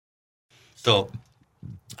So,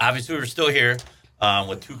 obviously, we're still here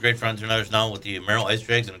with two great friends and others now with the Merrill Ice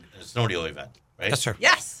Drags and a Snowmobile event, right? Yes, sir.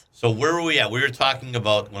 Yes. So, where were we at? We were talking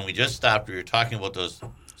about, when we just stopped, we were talking about those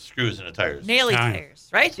screws in the tires. Naily tires,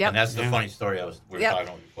 right? And that's the funny story we were talking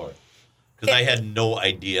about before. Because I had no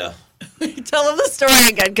idea. Tell them the story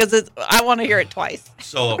again, because I want to hear it twice.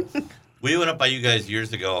 So, we went up by you guys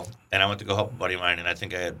years ago, and I went to go help a buddy of mine, and I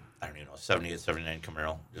think I had, 78, 79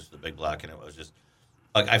 Camaro, just the big block, and it was just,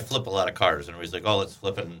 like, I flip a lot of cars, and everybody's like, oh, let's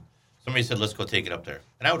flip it, and somebody said, let's go take it up there.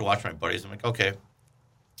 And I would watch my buddies, I'm like, okay.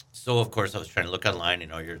 So, of course, I was trying to look online,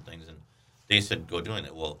 your things, and they said, go doing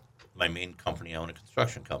it. Well, my main company, I own a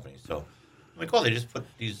construction company, so I'm like, oh, they just put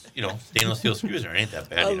these, stainless steel screws in. It ain't that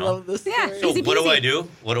bad, I love this story. So Easy what do peasy. I do?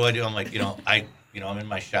 What do I do? I'm like, I'm in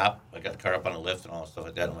my shop. I got the car up on a lift and all that stuff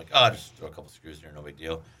like that. I'm like, oh, I'll just throw a couple screws in there, no big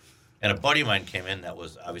deal. And a buddy of mine came in that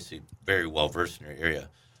was obviously very well versed in your area.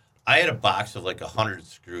 I had a box of like 100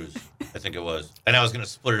 screws, I think it was, and I was going to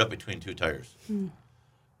split it up between two tires. And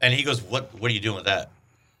he goes, "What are you doing with that?"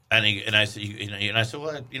 And I said,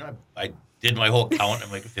 well, I did my whole count.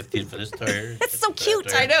 I'm like 15 for this tire. That's so 15 for cute.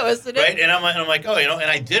 that tire. I know, isn't it? Right? And I'm like, oh, and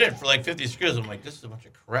I did it for like 50 screws. I'm like, this is a bunch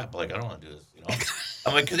of crap. Like, I don't want to do this,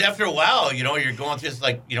 I'm like, because after a while, you're going through this,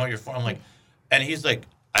 like, your form. I'm like, and he's like,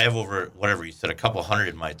 I have over, whatever, he said, a couple hundred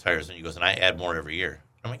in my tires. And he goes, and I add more every year.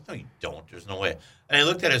 I'm like, no, you don't. There's no way. And I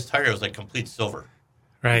looked at his tire. It was like complete silver.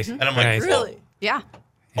 Right. And I'm like, Really? Yeah.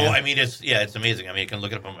 Oh, I mean, it's amazing. I mean, you can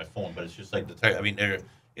look it up on my phone, but it's just like the tire. I mean,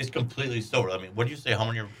 it's completely silver. I mean, what do you say? How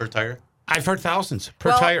many are per tire? I've heard thousands per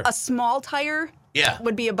well, tire. a small tire Yeah.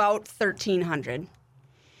 would be about $1,300.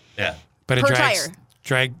 Yeah. But a per drag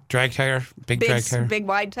tire, big drag tire. Big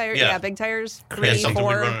wide tire. Yeah. Yeah, big tires. Yeah, 3, something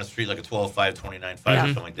we 4. run on the street like a 12.5, 29.5 or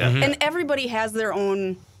something like that. And everybody has their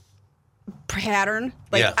own pattern.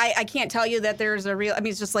 Like, Yeah. I can't tell you that there's a real,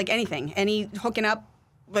 it's just like anything. Any hooking up,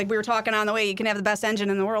 like we were talking on the way, you can have the best engine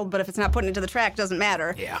in the world, but if it's not putting it to the track, it doesn't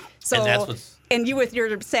matter. Yeah. So, And that's what's- and you with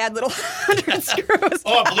your sad little 100 screws.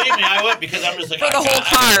 Oh, believe me, I would, because I'm just like, For the oh, whole God,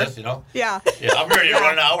 I car. got this, Yeah. Yeah, I'm ready to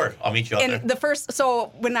run an hour. I'll meet you out there.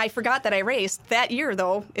 And when I forgot that I raced, that year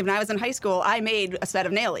though, when I was in high school, I made a set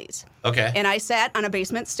of nailies. Okay. And I sat on a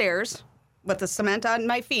basement stairs with the cement on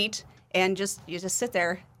my feet and you just sit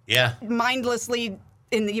there Yeah. mindlessly,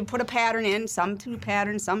 and you put a pattern in. Some do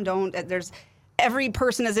patterns, some don't. Every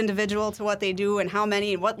person is individual to what they do and how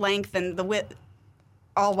many and what length and the width,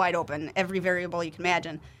 all wide open, every variable you can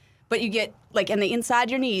imagine. But you get, like, on the inside of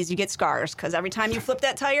your knees, you get scars because every time you flip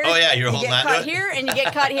that tire, Oh, yeah, you're you holding get on to cut it? here and you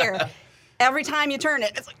get cut here. Every time you turn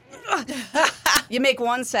it, it's like, ugh. You make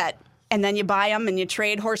one set. And then you buy them and you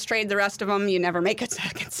horse trade the rest of them. You never make a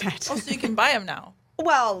second set. Oh, so you can buy them now.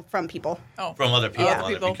 Well, from people. Oh. From other people.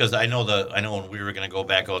 Yeah. Because I know when we were going to go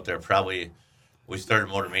back out there, probably we started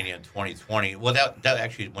Motor Mania in 2020. Well, that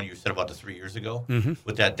actually, when you said about the 3 years ago,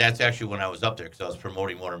 with that's actually when I was up there because I was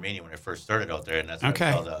promoting Motor Mania when I first started out there, and that's when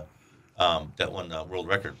I saw that won the world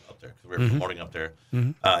record up there because we were promoting up there,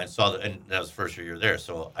 and that was the first year there.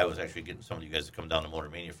 So I was actually getting some of you guys to come down to Motor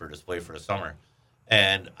Mania for a display for the summer,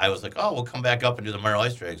 and I was like, oh, we'll come back up and do the Merrill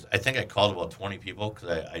Ice Drags. I think I called about 20 people because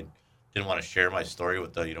I didn't want to share my story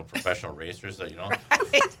with the professional racers that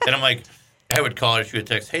and I'm like, I would call or shoot a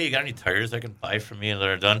text, hey, you got any tires I can buy from me and that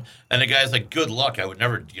are done? And the guy's like, good luck. I would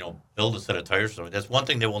never build a set of tires for me. That's one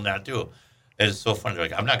thing they will not do. It's so funny. They're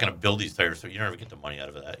like, I'm not going to build these tires, so you never get the money out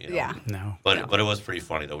of that. Yeah. No. But it was pretty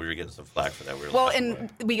funny though. We were getting some flack for that. We were Well, laughing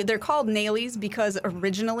and about it. they're called nailies because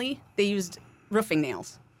originally they used roofing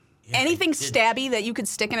nails. Yeah, Anything they did. stabby that you could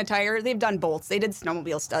stick in a tire, they've done bolts. They did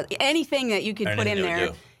snowmobile stuff. Anything that you could put Anything in they would there.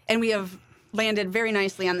 do. And we have landed very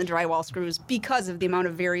nicely on the drywall screws because of the amount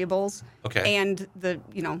of variables. Okay. And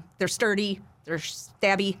they're sturdy, they're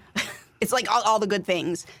stabby. It's like all the good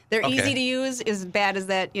things. They're Okay. easy to use, as bad as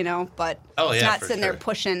that, but Oh, it's yeah, not for sitting there sure.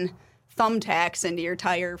 pushing thumbtacks into your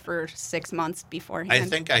tire for 6 months beforehand. I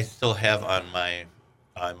think I still have on my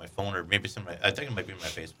phone, or maybe I think it might be in my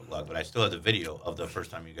Facebook log, but I still have the video of the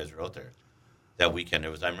first time you guys were out there that weekend. I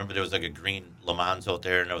remember there was like a green Le Mans out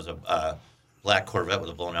there, and there was a black Corvette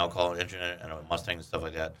with a blown alcohol engine in it, and a Mustang and stuff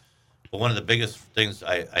like that. But one of the biggest things,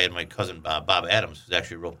 I had my cousin Bob Adams, who's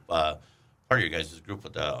actually wrote part of your guys' group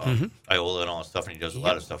with Iola and all that stuff, and he does a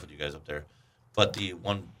lot of stuff with you guys up there. But the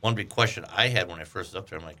one big question I had when I first was up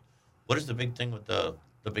there, I'm like, what is the big thing with the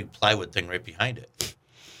big plywood thing right behind it?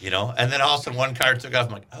 And then all of a sudden one car took off.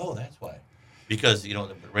 I'm like, oh, that's why. Because,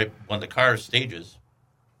 right when the car stages,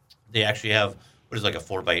 they actually have, what is it, like a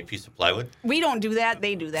 4x8 piece of plywood? We don't do that.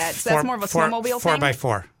 They do that. So that's more of a snowmobile thing.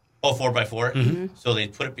 4x4. Oh, 4x4? So they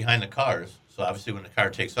put it behind the cars. So obviously when the car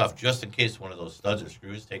takes off, just in case one of those studs or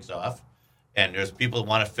screws takes off, and there's people that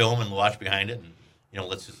want to film and watch behind it,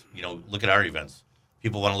 let's just, look at our events.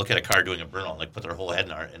 People want to look at a car doing a burnout, like put their whole head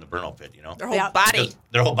in the burnout pit, Their whole body. Because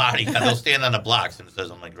their whole body. And they'll stand on the blocks, and it says,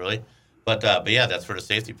 I'm like, really? But yeah, that's for the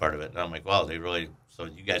safety part of it. And I'm like, wow, so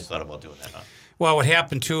you guys thought about doing that, huh? Well, what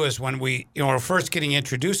happened too is when we were first getting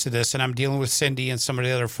introduced to this, and I'm dealing with Cindy and some of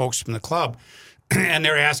the other folks from the club, and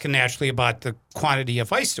they're asking naturally about the quantity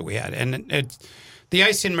of ice that we had. And the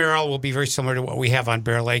ice in Merrill will be very similar to what we have on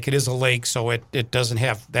Bear Lake. It is a lake, so it doesn't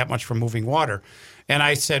have that much for moving water. And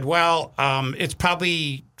I said, well, it's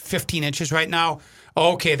probably 15 inches right now.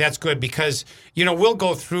 Okay, that's good because, we'll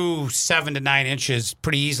go through 7 to 9 inches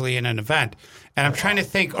pretty easily in an event. And I'm trying to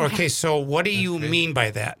think, okay, so what do you mean by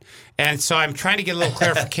that? And so I'm trying to get a little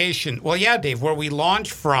clarification. Well, yeah, Dave, where we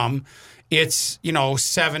launch from, it's,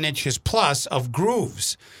 7 inches plus of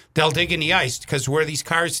grooves. They'll dig in the ice because where these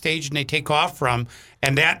cars stage and they take off from,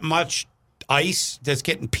 and that much ice that's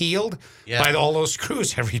getting peeled by all those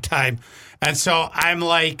screws every time. And so I'm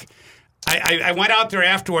like, I went out there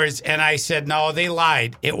afterwards and I said, no, they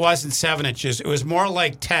lied. It wasn't 7 inches. It was more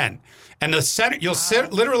like 10. And the center, you'll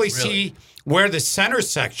literally see where the center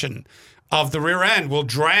section of the rear end will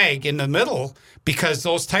drag in the middle because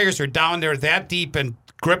those tires are down there that deep and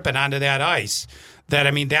gripping onto that ice.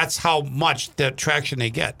 That's how much the traction they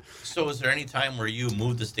get. So is there any time where you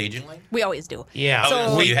move the staging lane? We always do. Yeah,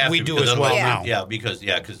 So we do as well now. Yeah, because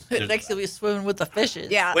Next to be swimming with the fishes.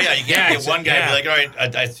 Yeah. Well, yeah, you can't get one guy be like, all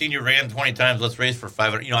right, I've seen you ran 20 times. Let's race for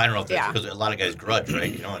 500. I don't know if that's because a lot of guys grudge,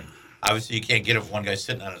 right? And obviously you can't get it if one guy's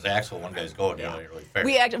sitting on his axle, one guy's going. Really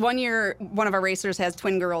fair. One year, one of our racers has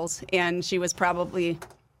twin girls, and she was probably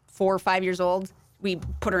 4 or 5 years old. We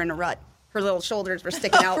put her in a rut. Her little shoulders were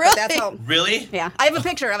sticking out. Really? But that's how. Really? Yeah, I have a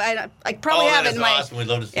picture of it. I probably have it in my. Awesome. We'd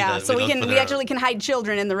love to see yeah, that. so we actually can hide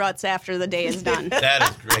children in the ruts after the day is done. That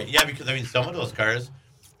is great. Yeah, because some of those cars.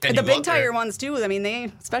 The big tire ones too. They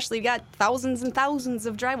especially got thousands and thousands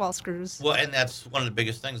of drywall screws. Well, and that's one of the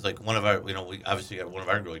biggest things. Like one of our, we obviously got one of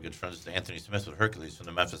our really good friends is Anthony Smith with Hercules from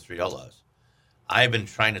the Memphis Street Outlaws. I've been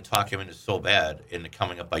trying to talk him into so bad into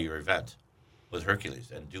coming up by your event with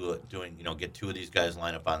Hercules and doing get 2 of these guys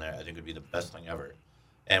line up on there. I think it'd be the best thing ever.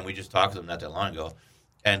 And we just talked to them not that long ago.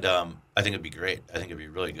 And I think it'd be great. I think it'd be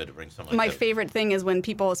really good to bring someone like that. My favorite thing is when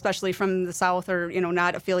people, especially from the South or,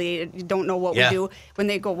 not affiliated, don't know what we do, when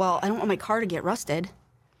they go, well, I don't want my car to get rusted.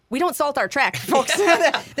 We don't salt our track, folks.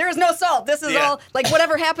 There is no salt. This is all, like,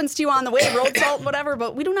 whatever happens to you on the way, road salt, whatever,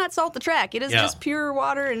 but we do not salt the track. It is just pure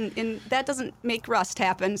water, and that doesn't make rust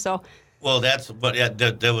happen, so. Well,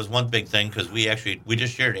 there was one big thing, because we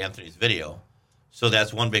just shared Anthony's video. So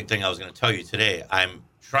that's one big thing I was going to tell you today. I'm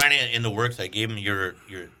trying to, in the works, I gave him your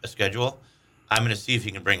schedule. I'm going to see if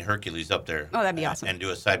he can bring Hercules up there. Oh, that'd be awesome. And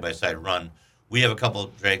do a side-by-side run. We have a couple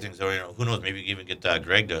of drag things. Who knows, maybe we can even get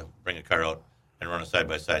Greg to bring a car out and run a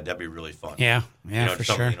side-by-side. That'd be really fun. Yeah, for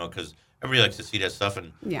sure. Because everybody likes to see that stuff.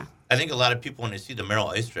 And I think a lot of people, when they see the Merrill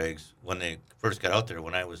Ice Drags, when they first got out there,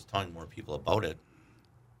 when I was telling more people about it,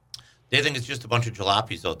 they think it's just a bunch of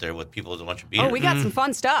jalopies out there with people with a bunch of beaters. Oh, we got some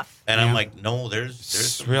fun stuff. And I'm like, no, there's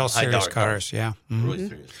some real serious cars. Yeah, really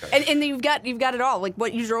serious cars. And you've got it all. Like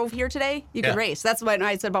what you drove here today, you could race. That's what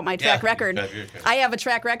I said about my track record. I have a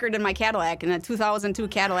track record in my Cadillac, in a 2002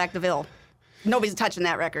 Cadillac DeVille. Nobody's touching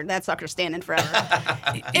that record. That sucker's standing forever.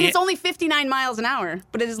 And it's only 59 miles an hour,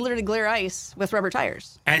 but it is literally glare ice with rubber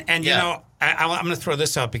tires. And I'm going to throw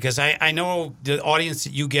this out because I know the audience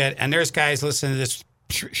that you get, and there's guys listening to this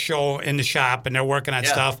show in the shop and they're working on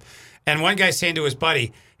stuff, and one guy's saying to his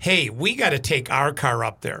buddy, hey, we got to take our car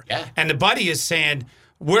up there, and the buddy is saying,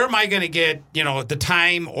 where am I going to get the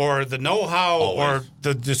time or the know-how or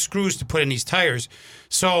the screws to put in these tires?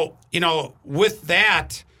 So with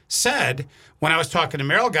that said, when I was talking to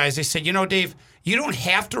Merrill guys, they said, Dave, you don't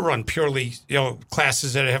have to run purely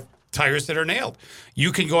classes that have tires that are nailed.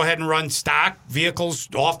 You can go ahead and run stock vehicles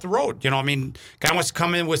off the road. Guy wants to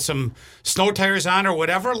come in with some snow tires on or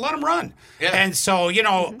whatever, let him run. Yeah. And so,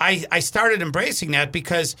 I started embracing that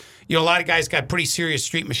because, a lot of guys got pretty serious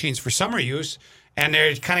street machines for summer use, and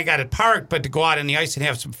they kind of got it parked, but to go out in the ice and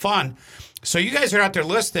have some fun. So you guys are out there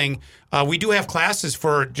listening. We do have classes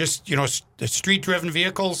for just, street-driven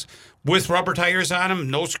vehicles with rubber tires on them,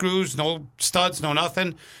 no screws, no studs, no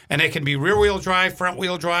nothing. And they can be rear-wheel drive,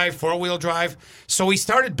 front-wheel drive, four-wheel drive. So we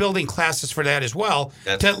started building classes for that as well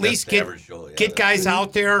to at least get guys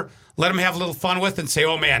out there, let them have a little fun with and say,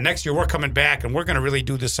 oh, man, next year we're coming back and we're going to really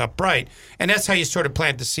do this upright. And that's how you sort of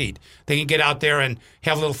plant the seed. They can get out there and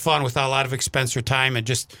have a little fun without a lot of expense or time and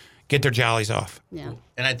just get their jollies off. Yeah.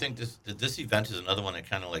 And I think this event is another one that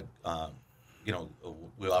kind of like,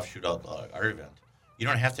 we offshoot out our event. You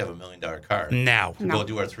don't have to have $1 million car. No. To go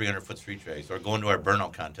do our 300-foot street race or go into our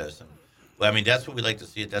burnout contest. And I mean, that's what we like to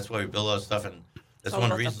see. That's why we build all this stuff, and that's all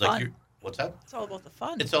one of about the the reasons. fun. What's that? It's all about the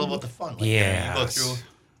fun. It's all about the fun. Like, Yes. you go through,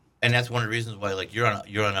 and that's one of the reasons why, like, you're on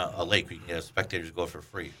a lake. We can get spectators to go for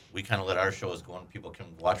free. We kind of let our shows go, and people can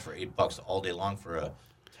watch for $8 all day long for a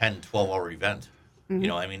 10, 12-hour event. You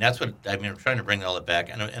know, I mean, that's what I mean. I'm trying to bring all that back,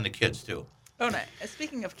 and the kids too. Oh, no.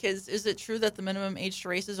 Speaking of kids, is it true that the minimum age to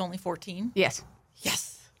race is only 14? Yes.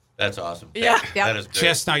 Yes. That's awesome. Yeah. That is great.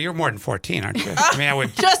 Jess, now you're more than 14, aren't you? I mean, I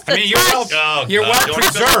would. Just I mean, a you're well, touch. Oh, you're God, well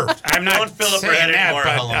don't fill- preserved. I'm not don't fill up her saying head that, anymore,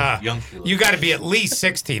 but how long young she looks. you got to be at least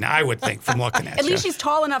 16, I would think, from looking at At you. least she's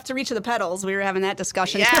tall enough to reach the pedals. We were having that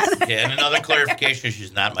discussion. Yes. Yeah, and another clarification: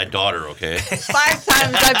 she's not my daughter. Okay. 5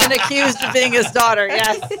 times I've been accused of being his daughter.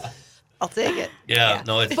 Yes. I'll take it. Yeah.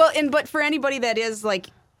 No. It's But for anybody that is like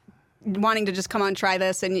wanting to just come on and try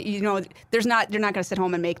this, and you know, you're not going to sit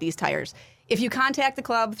home and make these tires. If you contact the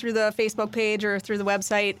club through the Facebook page or through the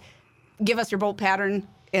website, give us your bolt pattern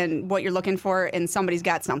and what you're looking for, and somebody's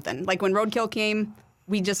got something. Like when Roadkill came,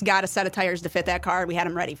 we just got a set of tires to fit that car. We had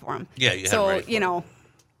them ready for them. Yeah, you had 'em So ready for you 'em. know,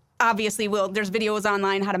 obviously, there's videos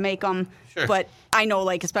online how to make them. Sure. But I know,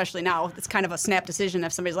 like, especially now, it's kind of a snap decision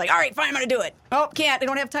if somebody's like, all right, fine, I'm going to do it. Oh, can't. They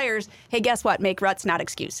don't have tires. Hey, guess what? Make ruts, not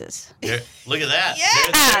excuses. look at that.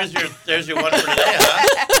 Yeah. There's your one for today,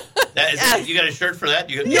 huh? You got a shirt for that?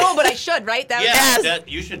 No, but I should, right? That Yeah, that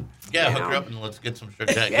you should. Yeah, You hook her know. up and let's get some shirt.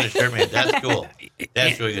 Get a shirt made. That's cool.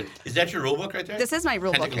 That's really good. Is that your rule book right there? This is my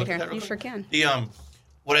rule Can I book take a right look at here. that You real quick? sure can. The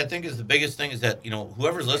what I think is the biggest thing is that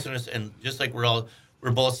whoever's listening to this, and just like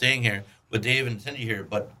we're both saying here with Dave and Cindy here,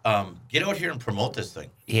 but get out here and promote this thing.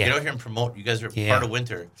 Yeah. Get out here and promote. You guys are Yeah. part of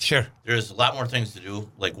winter. Sure. There's a lot more things to do.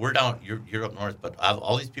 Like we're down, you're up north, but I have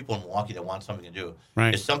all these people in Milwaukee that want something to do.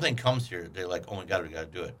 Right. If something comes here, they're like, "Oh my God, we got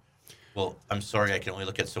to do it." Well, I'm sorry, I can only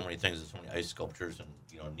look at so many things. There's so many ice sculptures and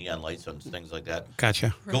neon lights and things like that.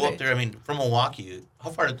 Gotcha. Go up Right. there. I mean, from Milwaukee,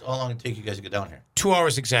 how long did it take you guys to get down here? 2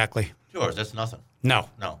 hours exactly. 2 hours. That's nothing. No.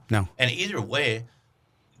 No. No. And either way,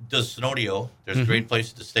 does Snowdio, there's great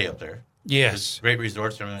places to stay up there. There's Yes. great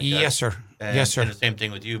resorts and everything like that. Yes, sir. And, Yes, sir. And the same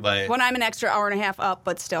thing with you by When I'm an extra hour and a half up,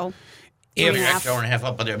 but still. If- you're an half. extra hour and a half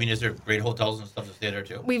up. But I mean, is there great hotels and stuff to stay there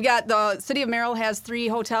too? We've got the City of Merrill has 3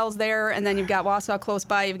 hotels there, and then you've got Wausau close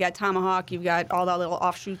by. You've got Tomahawk. You've got all the little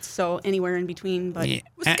offshoots, so anywhere in between. But Yeah.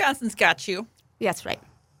 Wisconsin's got you. that's right.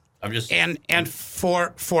 I'm just And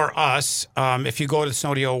for us, if you go to the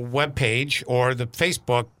Snowdio webpage or the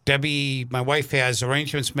Facebook, Debbie, my wife, has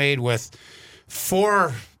arrangements made with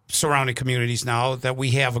 4 surrounding communities now that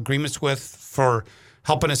we have agreements with for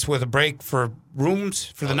helping us with a break for rooms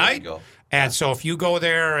for the there you night. go. And so if you go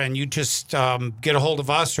there and you just get a hold of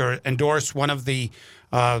us or endorse one of the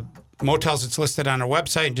motels that's listed on our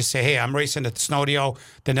website and just say, hey, I'm racing at the Snowdio,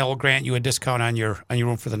 then they'll grant you a discount on your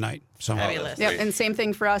room for the night. So Fabulous. Yep, Great. and same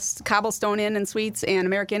thing for us. Cobblestone Inn and Suites and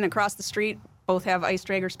American across the street both have ice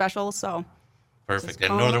dragger specials. So perfect. Just And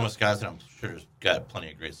call northern up. Wisconsin, I'm sure has got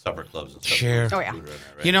plenty of great supper clubs and stuff. Sure. Oh, yeah. Food around there,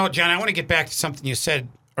 right? You know, John, I want to get back to something you said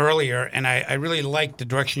earlier, and I really like the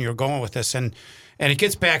direction you're going with this. And it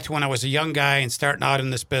gets back to when I was a young guy and starting out in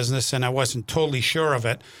this business, and I wasn't totally sure of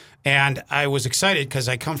it. And I was excited because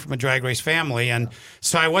I come from a drag race family, and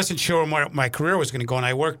so I wasn't sure where my career was going to go. And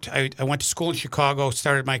I went to school in Chicago,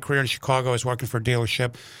 started my career in Chicago. I was working for a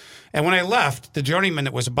dealership. And when I left, the journeyman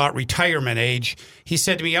that was about retirement age, he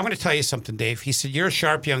said to me, I'm going to tell you something, Dave. He said, you're a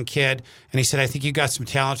sharp young kid. And he said, I think you got some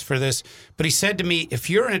talents for this. But he said to me, if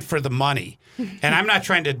you're in it for the money, and I'm not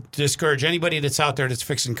trying to discourage anybody that's out there that's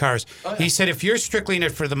fixing cars. He said, if you're strictly in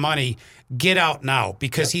it for the money, get out now.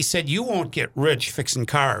 Because he said, you won't get rich fixing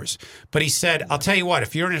cars. But he said, I'll tell you what,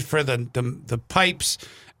 if you're in it for the pipes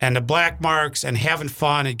and the black marks and having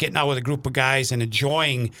fun and getting out with a group of guys and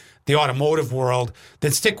enjoying the automotive world,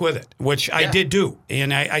 then stick with it, which I did do.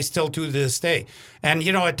 And I still do to this day. And,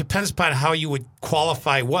 it depends upon how you would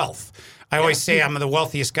qualify wealth. I always say I'm the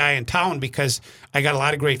wealthiest guy in town because I got a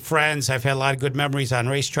lot of great friends. I've had a lot of good memories on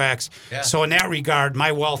racetracks. Yeah. So in that regard,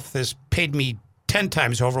 my wealth has paid me 10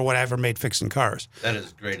 times over what I ever made fixing cars. That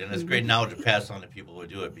is great. And it's great now to pass on to people who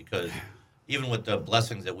do it because even with the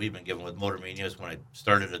blessings that we've been given with Motor Manias, when I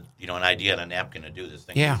started an idea on a napkin to do this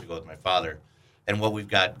thing years ago with my father, and what we've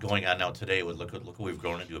got going on now today with look what we've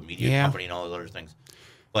grown into a media company and all those other things.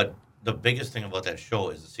 But the biggest thing about that show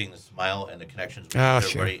is seeing the smile and the connections with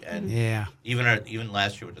everybody. Sure. And even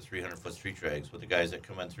last year with the 300-foot street drags with the guys that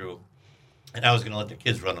come in through, and I was going to let the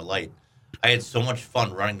kids run the light. I had so much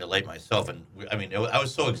fun running the light myself, and I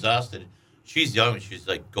was so exhausted. She's young, and she's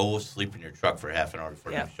like, "Go sleep in your truck for half an hour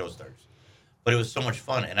before the show starts." But it was so much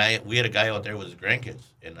fun, and we had a guy out there with his grandkids,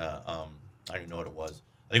 and I don't even know what it was.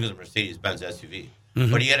 I think it was a Mercedes-Benz SUV,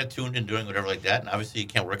 but he had it tuned and doing whatever like that, and obviously he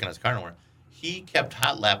can't work in his car anymore. he kept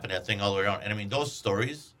hot lapping that thing all the way around. And I mean, those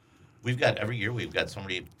stories, we've got every year. We've got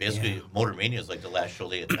somebody basically Motor Mania is like the last show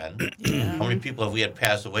they attend. How many people have we had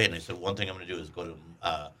pass away? And they said one thing I'm going to do is go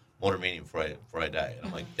to Motor Mania before I die. And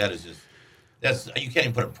I'm like, that is just. You can't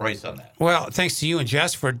even put a price on that. Well, thanks to you and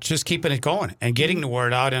Jess for just keeping it going and getting the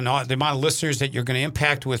word out and all, the amount of listeners that you're going to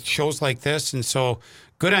impact with shows like this. And so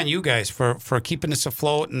good on you guys for keeping this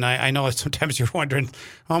afloat. And I know sometimes you're wondering,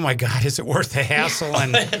 oh, my God, is it worth the hassle?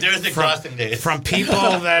 And There's exhausting days. From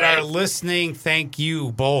people that are listening, thank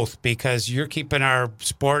you both because you're keeping our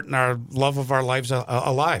sport and our love of our lives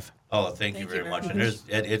alive. Oh, thank you very much.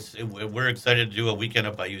 And we're excited to do a weekend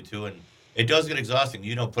up by you, too. And it does get exhausting,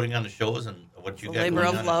 putting on the shows and what you got labor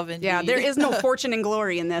going of on. love, indeed. Yeah, there is no fortune and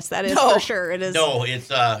glory in this. That is for sure. It is. No,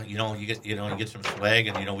 it's you get some swag,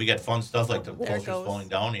 and we got fun stuff like the posters falling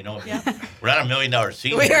down. We're not $1 million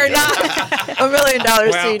scene. We are not $1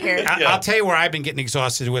 million scene here. I'll tell you where I've been getting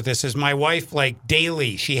exhausted with this is my wife, like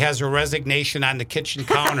daily, she has her resignation on the kitchen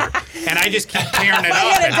counter, and I just keep tearing it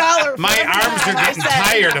up. My arms are getting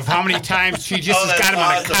tired of how many times she just has got them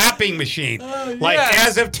on a copying machine.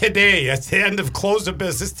 As of today, at the end of close of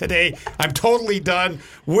business today, I'm totally done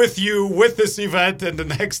with you, with this event, and the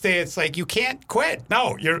next day it's like, you can't quit.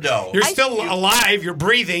 No, you're still alive, you're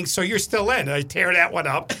breathing, so you're still in. I tear that one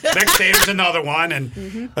up. Next day there's another one,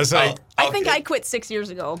 and it's like... I think I quit 6 years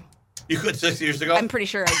ago. You quit 6 years ago? I'm pretty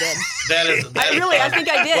sure I did. I think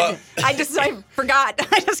I did. Well, I forgot.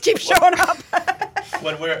 I just keep showing up.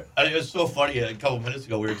 It was so funny. A couple minutes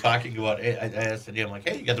ago, we were talking about. I asked Cindy, I'm like,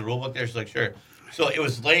 "Hey, you got the rule book there?" She's like, "Sure." So it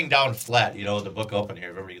was laying down flat, the book open here.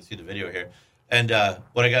 If everybody can see the video here. And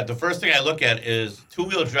what I got, the first thing I look at is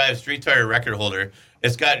 2-wheel drive street tire record holder.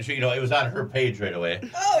 It's got, it was on her page right away.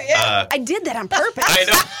 Oh yeah, I did that on purpose. I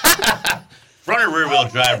know. Front or rear wheel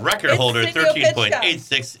drive record holder,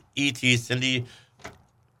 13.86 ET. Cindy,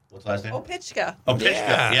 what's the last name? Opitchka.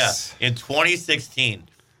 Yes. Yeah. In 2016,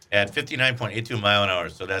 at 59.82 mile an hour.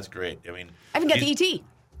 So that's great. I mean, I even got the ET.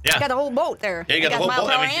 Yeah. I got the whole boat there. Yeah, you got the whole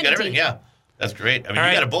boat. I mean, you got everything. Yeah. That's great. I mean,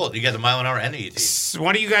 you got a boat. You got the mile an hour and the ET.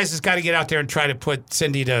 One of you guys has got to get out there and try to put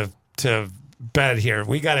Cindy to bed here.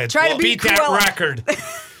 We got to try to beat that record.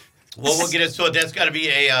 Well, we'll get it. So that's got to be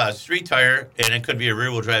a street tire, and it could be a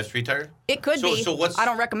rear-wheel drive street tire. It could be. So I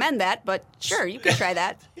don't recommend that, but sure, you could try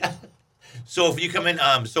that. Yeah. So if you come in,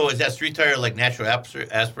 so is that street tire like natural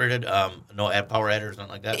aspirated, no power add or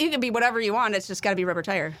something like that? It can be whatever you want. It's just got to be rubber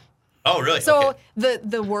tire. Oh, really? So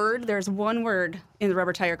okay. there's one word in the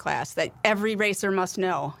rubber tire class that every racer must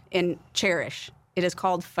know and cherish. It is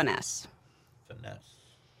called finesse. Finesse.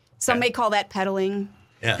 Some may call that pedaling.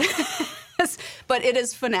 Yeah. But it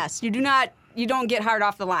is finesse. You don't get hard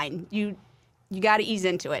off the line. You got to ease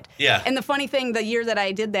into it. Yeah. And the funny thing, the year that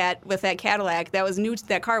I did that with that Cadillac, that was new.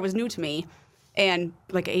 That car was new to me, and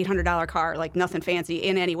like an $800 car, like nothing fancy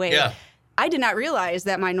in any way. Yeah. I did not realize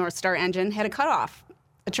that my North Star engine had a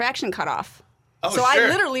traction cutoff. Oh, so sure. I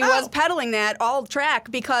literally was pedaling that all track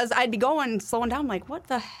because I'd be slowing down. I'm like, what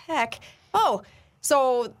the heck? Oh.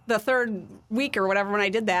 So the third week or whatever when I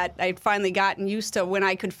did that, I'd finally gotten used to when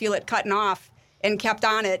I could feel it cutting off and kept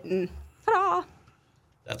on it and ta-da.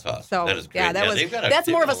 That's awesome. So that is great. yeah, that's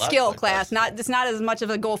more of a skill class. It's not as much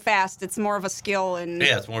of a go fast. It's more of a skill and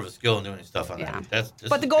it's more of a skill in doing stuff on that.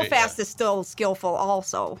 But the go fast is still skillful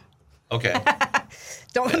also. Okay.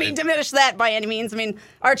 Don't let me diminish that by any means. I mean,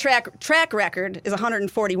 our track record is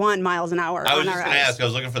 141 miles an hour. I was just going to ask. I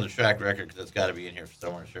was looking for the track record because it's got to be in here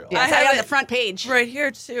somewhere. Sure. Yeah, I have it on the front page right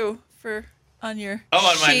here too on your. Oh,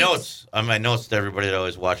 on my sheet. notes. On my notes to everybody that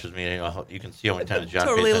always watches me, you can see how many times John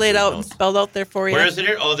totally pays laid out notes. and spelled out there for you. Where is it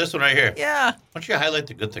here? Oh, this one right here. Yeah. Why don't you highlight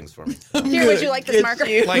the good things for me? Here, would you like this marker?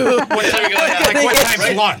 Like what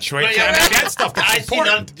time's lunch, right? Yeah, I mean, that stuff that's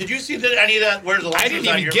important. Did you see any of that? Where's the lunch? I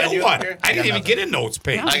didn't even get one. I didn't even get a notes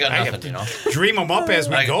page. I got nothing, Dream them up as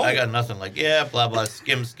we go. I got nothing like, blah, blah,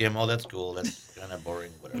 skim. Oh, that's cool. That's kind of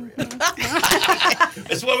boring, whatever.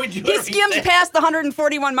 That's what we do. He skimmed past the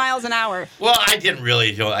 141 miles an hour. Well, I didn't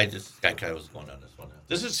really. I kind of was going on this one.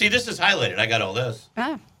 This is highlighted. I got all this.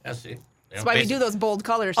 Ah. Yeah, see. That's why we do those bold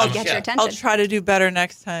colors to get your attention. I'll try to do better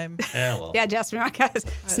next time. Yeah, well. Yeah, Jess, guys,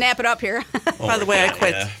 snap it up here. By the way, I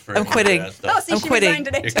quit. I'm quitting. See, I'm she quitting. resigned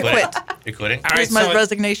today. I quit. You're quitting? All right, Here's my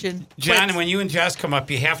resignation. John, and when you and Jess come up,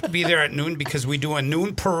 you have to be there at noon because we do a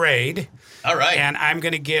noon parade. All right. And I'm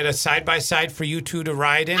going to get a side-by-side for you two to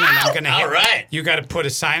ride in. And I'm going to all right. You got to put a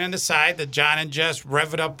sign on the side, the John and Jess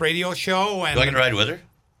Rev It Up radio show. And I can ride with her?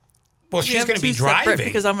 Well, she's going to be driving.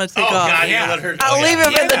 Because I'm going to take off. God, you let her. I'll leave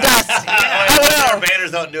him in the dust. I will.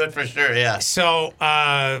 Banners don't do it for sure, yeah. So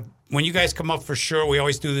when you guys come up for sure, we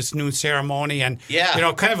always do this noon ceremony. And,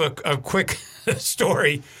 kind of a quick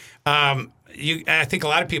story. I think a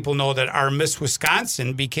lot of people know that our Miss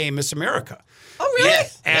Wisconsin became Miss America. Oh, really?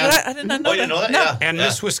 Yes. And- I did not know Oh, you that. know that? No. Yeah. And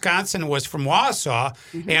Miss Wisconsin was from Wausau,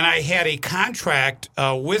 and I had a contract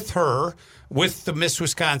with her, with the Miss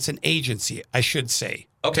Wisconsin agency, I should say,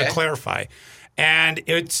 Okay. to clarify. And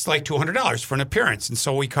it's like $200 for an appearance. And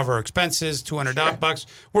so we cover our expenses, $200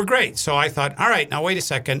 We're great. So I thought, all right, now wait a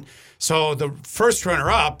second. So the first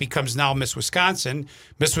runner-up becomes now Miss Wisconsin.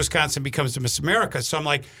 Miss Wisconsin becomes the Miss America. So I'm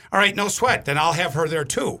like, all right, no sweat. Then I'll have her there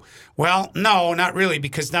too. Well, no, not really,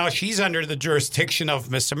 because now she's under the jurisdiction of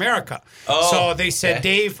Miss America. Oh, so they said, okay.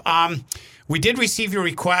 Dave, we did receive your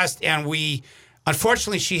request, and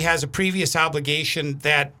unfortunately, she has a previous obligation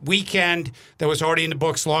that weekend that was already in the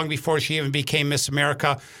books long before she even became Miss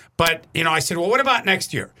America. But, I said, well, what about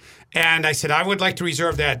next year? And I said, I would like to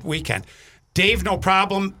reserve that weekend. Dave, no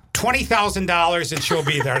problem. $20,000 and she'll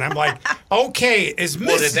be there. And I'm like, okay, is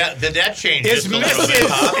Well, Miss... did that change Is just a little bit,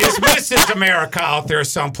 huh? Mrs. America out there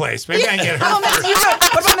someplace? Maybe I can get her Oh, Miss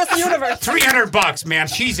Universe. What about Miss Universe? $300, man.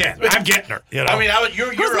 She's in. I'm getting her. I mean,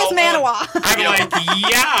 you're Who's all Miss Manawa? I'm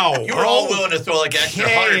like, yow. You were all willing to throw like extra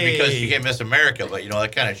Okay. 100 because you became Miss America, but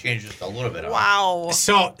that kind of changed just a little bit. Huh? Wow.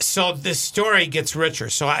 So this story gets richer.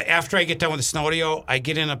 So after I get done with the Snowdio, I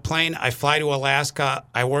get in a plane, I fly to Alaska,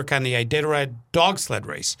 I work on the Iditarod dog sled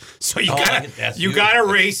race. So you that's gotta beautiful.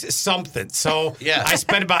 race something. So Yeah. I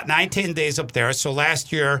spent about 9-10 days up there. So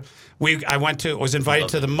last year I was invited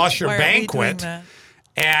to the Musher Why are we doing banquet. that?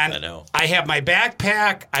 And I know. I have my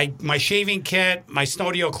backpack, my shaving kit, my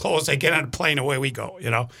Snowdio clothes. I get on a plane, away we go,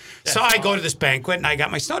 So I go to this banquet, and I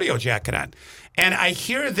got my Snowdio jacket on. And I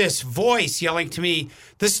hear this voice yelling to me,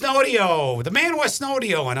 the Snowdio, the Man West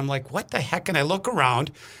Snowdio. And I'm like, what the heck? And I look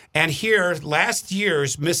around, and here, last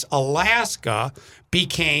year's Miss Alaska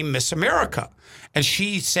became Miss America. And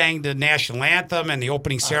she sang the national anthem and the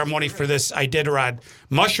opening ceremony for this Iditarod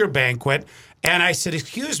Musher banquet. And I said,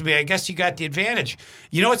 excuse me, I guess you got the advantage.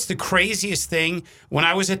 It's the craziest thing. When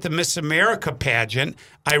I was at the Miss America pageant,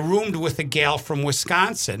 I roomed with a gal from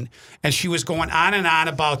Wisconsin, and she was going on and on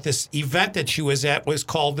about this event that she was at was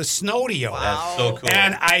called the Snowdio. That's so cool.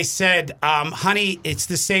 And I said, honey, it's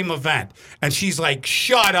the same event. And she's like,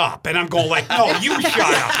 shut up. And I'm going like, no, you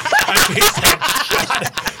shut up. And she said, shut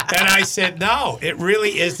up. And I said, no, it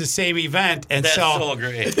really is the same event. And That's so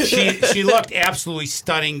great. she looked absolutely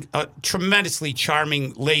stunning, a tremendously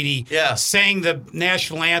charming lady. Yeah. Sang the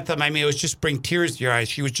national anthem. I mean, it was just bring tears to your eyes.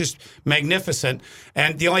 She was just magnificent.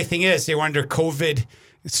 And the only thing is, they were under COVID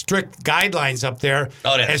strict guidelines up there.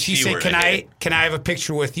 Oh, that's and she the said, word, can I I hate it. have a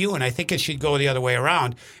picture with you? And I think it should go the other way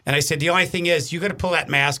around. And I said, the only thing is, you got to pull that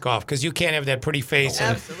mask off because you can't have that pretty face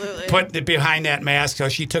and Absolutely. put it behind that mask. So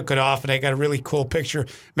she took it off, and I got a really cool picture.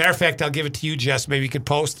 Matter of fact, I'll give it to you, Jess. Maybe you could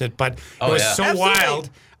post it. But it was yeah. so Absolutely. wild.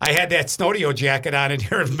 I had that Snowdio jacket on, and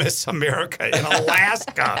here Miss America in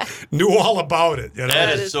Alaska knew all about it.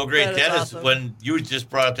 That is- is so great. that is That is awesome. when you just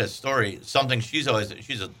brought up that story. Something she's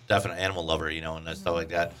a definite animal lover, and that stuff like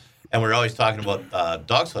that. And we're always talking about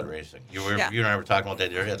dog sled racing. You and I were talking about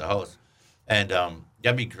that there at the house, and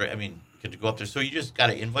that'd be great. I mean, could you go up there? So you just got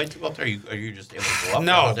to invite to go up there? Are you just able to go up there?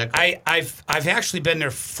 No, How's that go? I've actually been there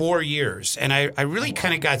 4 years, and I really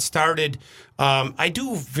kind of got started. I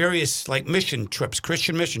do various like mission trips,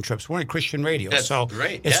 Christian mission trips. We're on Christian radio, That's so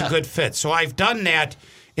great, it's yeah. a good fit. So I've done that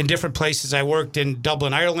in different places. I worked in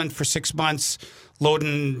Dublin, Ireland for 6 months,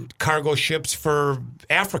 loading cargo ships for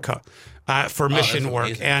Africa for mission that's work.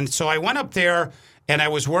 amazing. And so I went up there, and I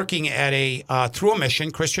was working at through a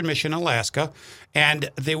mission, Christian mission in Alaska, and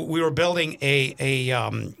we were building a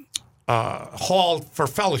hall for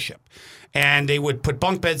fellowship. And they would put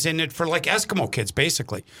bunk beds in it for like Eskimo kids,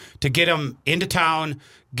 basically, to get them into town,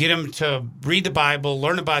 get them to read the Bible,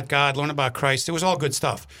 learn about God, learn about Christ. It was all good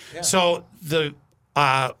stuff. So the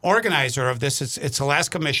organizer of this, it's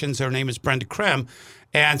Alaska Missions. Her name is Brenda Krem.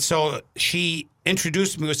 And so she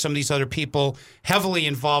introduced me with some of these other people heavily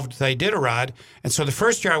involved with Iditarod. And so the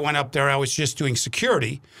first year I went up there, I was just doing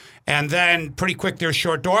security. And then pretty quick, they're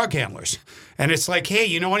short dog handlers. And it's like, hey,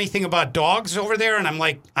 you know anything about dogs over there? And I'm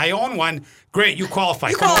like, I own one. Great, you qualify.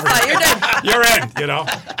 You Come over qualify. here. You're done. You're in,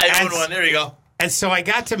 I own one. There you go. And so I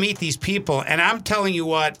got to meet these people, and I'm telling you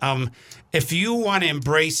what, if you want to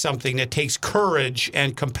embrace something that takes courage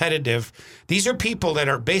and competitive, these are people that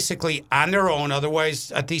are basically on their own.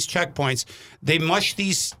 Otherwise, at these checkpoints,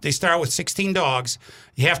 they start with 16 dogs.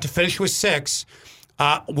 You have to finish with 6,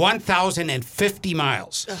 1,050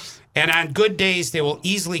 miles. And on good days, they will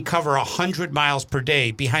easily cover 100 miles per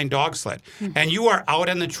day behind dog sled. And you are out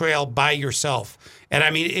on the trail by yourself. And I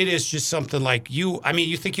mean, it is just something like you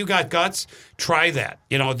think you got guts? Try that.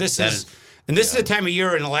 This is the time of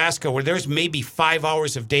year in Alaska where there's maybe 5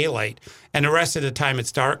 hours of daylight. and the rest of the time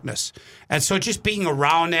it's darkness. And so just being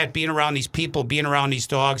around that, being around these people, being around these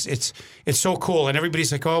dogs, it's so cool. And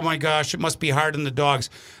everybody's like, oh my gosh, it must be hard on the dogs.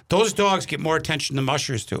 Those dogs get more attention than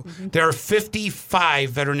mushers do. There are 55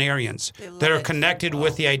 veterinarians that are connected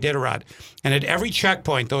with the Iditarod. And at every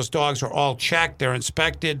checkpoint, those dogs are all checked, they're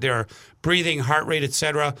inspected, they're breathing, heart rate,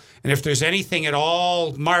 etc. And if there's anything at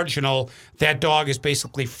all marginal, that dog is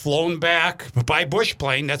basically flown back by bush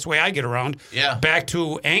plane. That's the way I get around. Back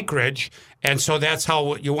to Anchorage. And so that's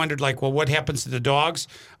how you wondered, like, well, what happens to the dogs?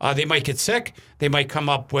 They might get sick. They might come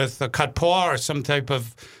up with a cut paw or some type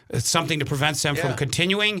of something to prevent them from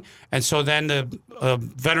continuing. And so then the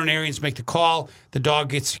veterinarians make the call. The dog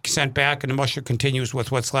gets sent back, and the musher continues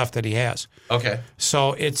with what's left that he has. Okay.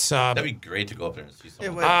 So it's that'd be great to go up there and see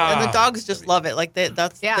something. And the dogs just love it. Like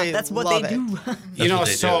that's what they do. You know,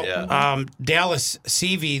 so Dallas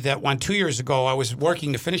Seavey that won 2 years ago, I was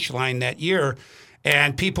working the finish line that year.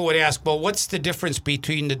 And people would ask, well, what's the difference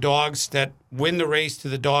between the dogs that win the race to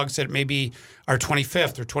the dogs that maybe are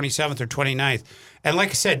 25th or 27th or 29th? And like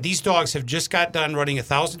I said, these dogs have just got done running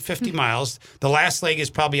 1,050 miles. The last leg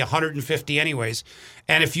is probably 150 anyways.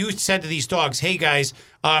 And if you said to these dogs, hey, guys,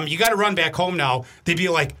 you got to run back home now, they'd be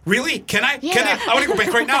like, really? Can I? Can I? I want to go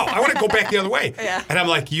back right now. I want to go back the other way. And I'm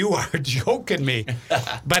like, you are joking me.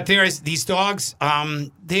 But there's these dogs,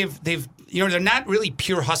 they've you know, they're not really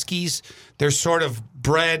pure Huskies. They're sort of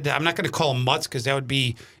bred. I'm not going to call them mutts because that would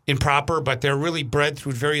be improper, but they're really bred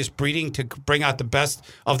through various breeding to bring out the best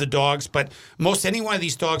of the dogs. But most any one of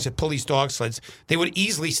these dogs that pull these dog sleds, they would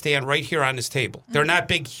easily stand right here on this table. They're not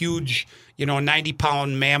big, huge,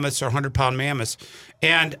 90-pound mammoths or 100-pound mammoths.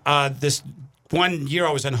 And this one year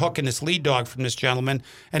I was unhooking this lead dog from this gentleman,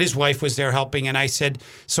 and his wife was there helping. And I said,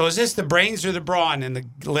 so is this the brains or the brawn? And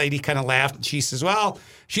the lady kind of laughed, and she says, well,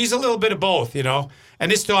 she's a little bit of both, And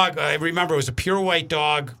this dog, I remember, it was a pure white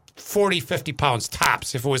dog, 40, 50 pounds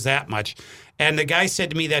tops, if it was that much. And the guy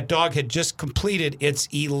said to me that dog had just completed its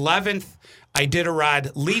 11th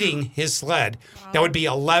Iditarod leading his sled. Wow. That would be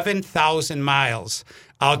 11,000 miles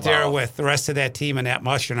out there with the rest of that team and that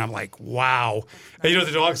musher. And I'm like, wow. And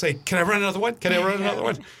the dog's like, can I run another one? Can I run another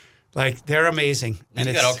one? Like, they're amazing. He's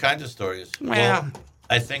got all kinds of stories. Well,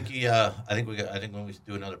 I think I think when we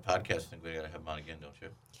do another podcast, I think we got to have him on again, don't you?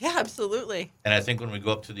 Yeah, absolutely. And I think when we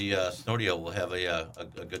go up to the Snowdeo, we'll have a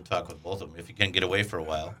good talk with both of them if you can get away for a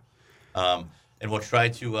while. And we'll try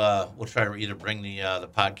to either bring the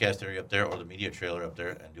podcast area up there or the media trailer up there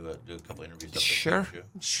and do a couple interviews up there.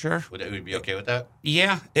 Sure. Would you be okay with that?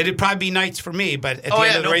 Yeah, it'd probably be nights for me, but at the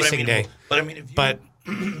end of the racing day. But I mean,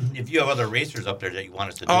 if you have other racers up there that you want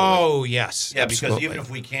us to do, yes, yeah, absolutely. because even if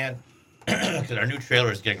we can't, because our new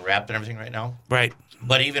trailer is getting wrapped and everything right now, right?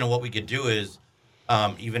 But even what we could do is,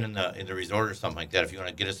 even in the resort or something like that, if you want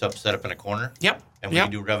to get us set up in a corner, and we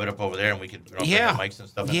can do rev it up over there, and we can bring mics and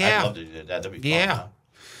stuff. I'd love to do that. That'd be fun.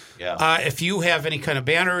 Yeah. If you have any kind of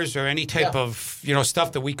banners or any type of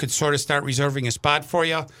stuff that we could sort of start reserving a spot for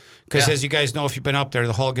you, because as you guys know, if you've been up there,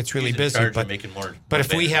 the hall gets really busy. But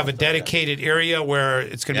if we have a dedicated area where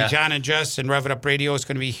it's going to be John and Jess and Rev It Up Radio is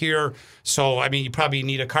going to be here, so I mean, you probably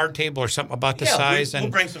need a card table or something about the size. We'll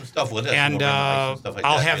bring some stuff with us. And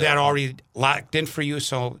I'll have that already locked in for you.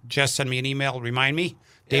 So Jess, send me an email, remind me.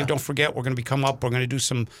 Dave, don't forget, we're going to be coming up. We're going to do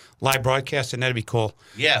some live broadcasts, and that'd be cool.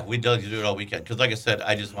 Yeah, we'd love to do it all weekend. Because like I said,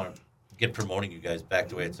 I just want to get promoting you guys back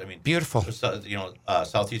the way it's, beautiful.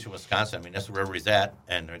 Southeastern Wisconsin, that's where everybody's at,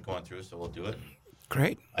 and they're going through, so we'll do it.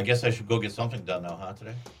 Great. I guess I should go get something done now,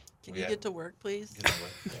 today? Can you get to work, please? Get to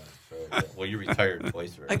work. Yeah, sure. Well, you retired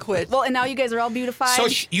twice already. I quit. Well, and now you guys are all beautified. So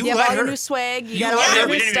you have all your new swag. You got all your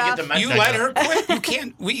new stuff. You let her quit? You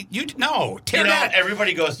can't. Tear that.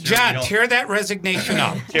 Everybody goes through. John, tear that resignation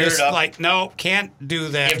up. Tear it up. No, can't do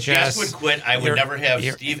that. If Jess would quit, I would never have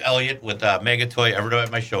Steve Elliott with Megatoy ever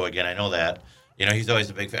at my show again. I know that. He's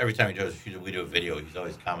always a big fan. Every time we do a video, he's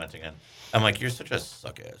always commenting on. I'm like, you're such a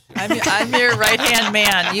suck ass. I'm your right hand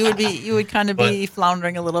man. You would kind of be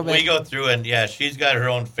floundering a little bit. We go through and she's got her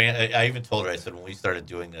own fan. I even told her, I said, when we started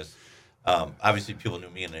doing this, obviously people knew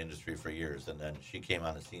me in the industry for years, and then she came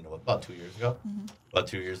on the scene about 2 years ago. Mm-hmm. About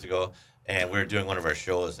 2 years ago, and we were doing one of our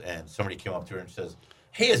shows, and somebody came up to her and says,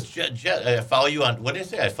 "Hey, it's Jet. I follow you on what did I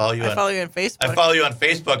say? I follow you on Facebook. I follow you on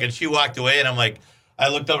Facebook." And she walked away, and I'm like, I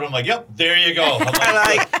looked up and I'm like, "Yep, there you go."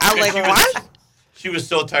 I'm like, what? She was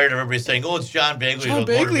so tired of everybody saying, "Oh, it's John Bagley." John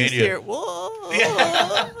Bagley's here. Whoa.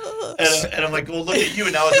 Yeah. And I'm like, "Well, look at you."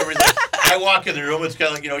 And now everybody's like, I walk in the room. It's kind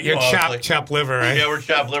of like You're like, chopped liver, right? Yeah, we're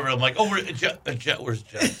chopped liver. I'm like, oh, where's Jeff?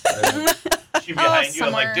 She behind you.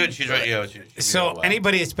 I'm like, dude, she's right. Yeah. So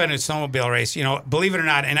anybody that's been in a snowmobile race, believe it or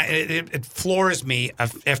not, and it floors me.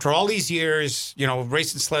 After all these years,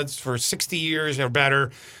 racing sleds for 60 years or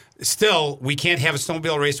better, still we can't have a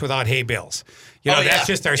snowmobile race without hay bales. That's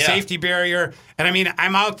just our safety barrier. And I mean,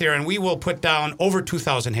 I'm out there and we will put down over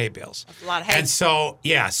 2,000 hay bales. That's a lot of hay. And so,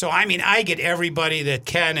 I mean, I get everybody that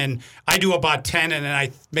can, and I do about 10, and then I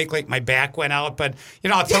make like my back went out. But,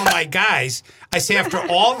 I'll tell my guys, I say, after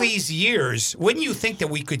all these years, wouldn't you think that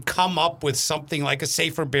we could come up with something like a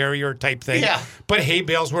safer barrier type thing? Yeah. But hay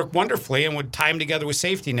bales work wonderfully and would tie them together with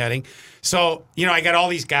safety netting. So, I got all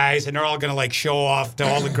these guys, and they're all going to like show off to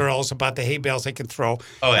all the girls about the hay bales they can throw.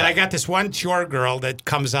 Oh, yeah. And I got this one short girl that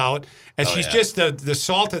comes out, and she's just the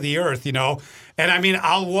salt of the earth, And I mean,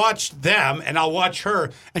 I'll watch them, and I'll watch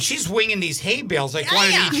her, and she's winging these hay bales like one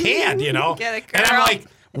in each hand, Get it, And I'm girl. like,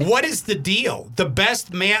 what is the deal? The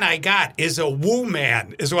best man I got is a woo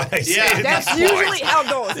man, is what I say. Yeah. to That's these boys. usually how it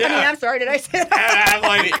goes. Yeah. I mean, I'm sorry, did I say that? And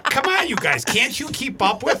I'm like, come on, you guys, can't you keep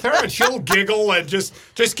up with her? And she'll giggle and just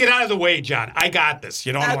get out of the way, John. I got this.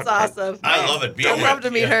 That's awesome. I love it. I'd love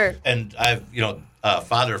to meet her. And I've,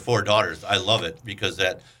 father of 4 daughters. I love it because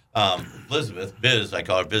that Elizabeth, Biz, I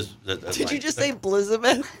call her Biz. Did you just say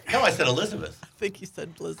Blizabeth? No, I said Elizabeth. I think you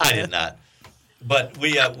said Blizabeth. I did not. But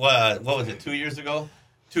we, what was it, 2 years ago?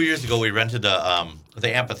 2 years ago, we rented the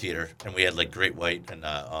amphitheater, and we had like Great White and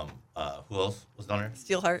who else was down there?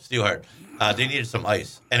 Steelheart. Steelheart. They needed some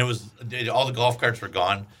ice, and all the golf carts were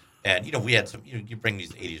gone. And we had some. You bring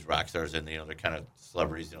these '80s rock stars in. They're kind of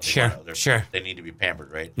celebrities. Sure. They need to be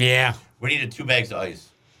pampered, right? Yeah. We needed 2 bags of ice,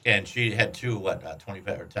 and she had 2 20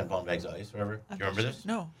 or 10-pound bags of ice, whatever. Do you remember this?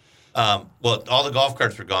 No. Well, all the golf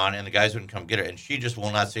carts were gone, and the guys wouldn't come get her, and she just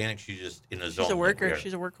will not say anything. She's just in the zone. She's a worker.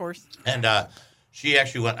 She's a workhorse. And she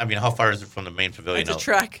actually went. I mean, how far is it from the main pavilion? It's a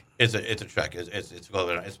trek. It's a trek.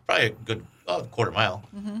 It's probably a good quarter mile.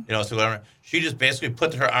 Mm-hmm. So whatever. She just basically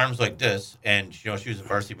put her arms like this, and she was a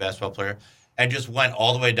varsity basketball player, and just went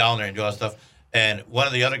all the way down there and do all that stuff. And one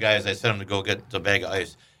of the other guys, I sent him to go get the bag of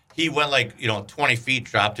ice. He went like 20 feet,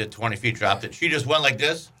 dropped it. 20 feet, dropped it. She just went like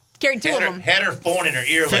this. Carried 2 of them. Had her phone in her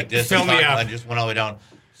ear like this. Fill me up. And just went all the way down.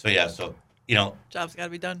 So yeah. So Job's got to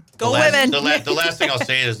be done. The Go last, women. The last thing I'll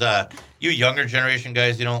say is, you younger generation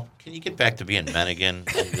guys, can you get back to being men again?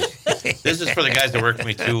 This is for the guys that work for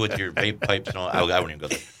me too with your vape pipes and all. I wouldn't even go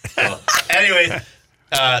there. So, anyways,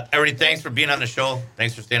 everybody, thanks for being on the show.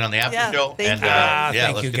 Thanks for staying on the after show. Thank And you.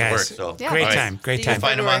 Thank let's you get guys. to work. So Yeah. Great all right. time. Great See you time. We'll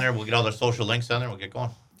find them February. on there. We'll get all their social links on there. We'll get going.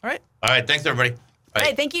 All right. All right. Thanks everybody. All right.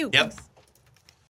 Hey, thank you. Yep. Thanks.